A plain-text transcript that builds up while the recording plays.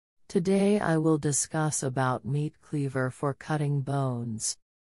Today I will discuss about meat cleaver for cutting bones.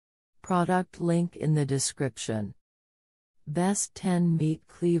 Product link in the description. Best 10 meat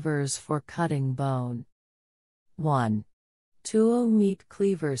cleavers for cutting bone. 1. Tuo Meat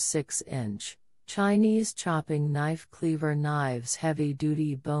Cleaver 6-inch, Chinese chopping knife. Cleaver knives,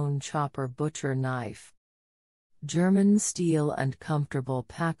 heavy-duty bone chopper, butcher knife. German steel and comfortable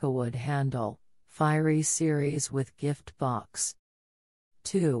Pakkawood handle, fiery series with gift box.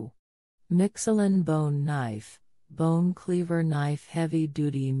 2. MIXILIN bone knife, bone cleaver knife,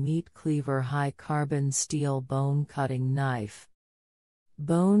 heavy-duty meat cleaver, high-carbon steel bone cutting knife.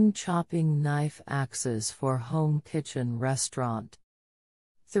 Bone chopping knife, axes for home kitchen restaurant.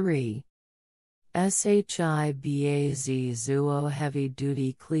 3. SHIBAZ Zuo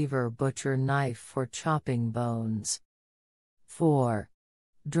heavy-duty cleaver, butcher knife for chopping bones. 4.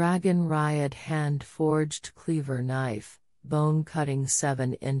 Dragon RIOT hand-forged cleaver knife, bone cutting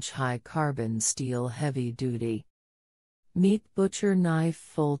 7-inch high-carbon steel, heavy-duty. Meat butcher knife,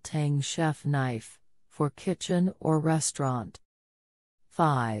 full Tang chef knife, for kitchen or restaurant.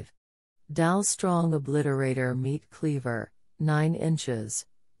 5. DALSTRONG Obliterator meat cleaver, 9 inches,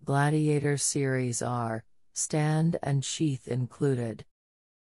 Gladiator Series R, stand and sheath included.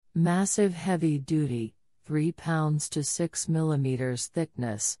 Massive heavy-duty, 3 pounds to 6 mm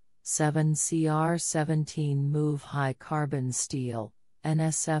thickness, 7 cr 17 move high-carbon steel,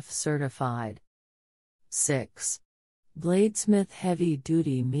 NSF certified. 6. BLADESMITH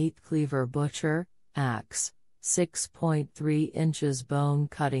heavy-duty meat cleaver, butcher, axe, 6.3 inches bone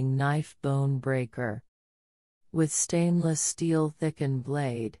cutting knife, bone breaker. With stainless steel Thicken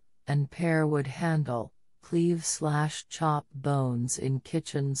blade, and Pear wood handle, cleave/chop bones in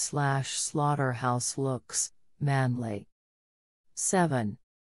kitchen/slaughterhouse, looks manly. 7.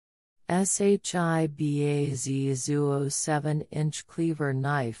 SHIBAZ Zuo 7-inch cleaver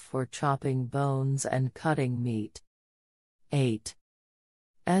knife for chopping bones and cutting meat. 8.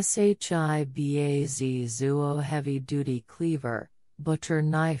 SHIBAZ Zuo heavy-duty cleaver, butcher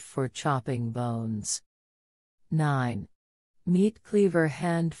knife for chopping bones. 9. Meat cleaver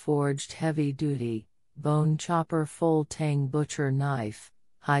hand-forged heavy-duty, bone chopper, full Tang butcher knife,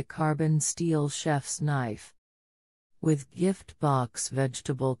 high-carbon steel chef's knife. With gift box,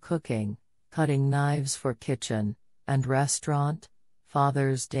 vegetable cooking, cutting knives for kitchen and restaurant,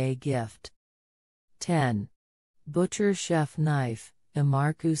 Father's Day gift. 10. Butcher chef knife,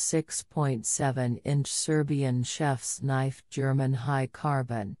 Imarku 6.7-inch Serbian chef's knife, German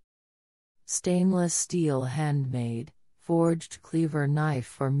high-carbon. Stainless steel handmade, forged cleaver knife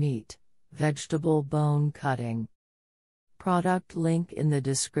for meat, vegetable bone cutting. Product link in the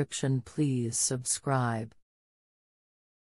description. Please subscribe.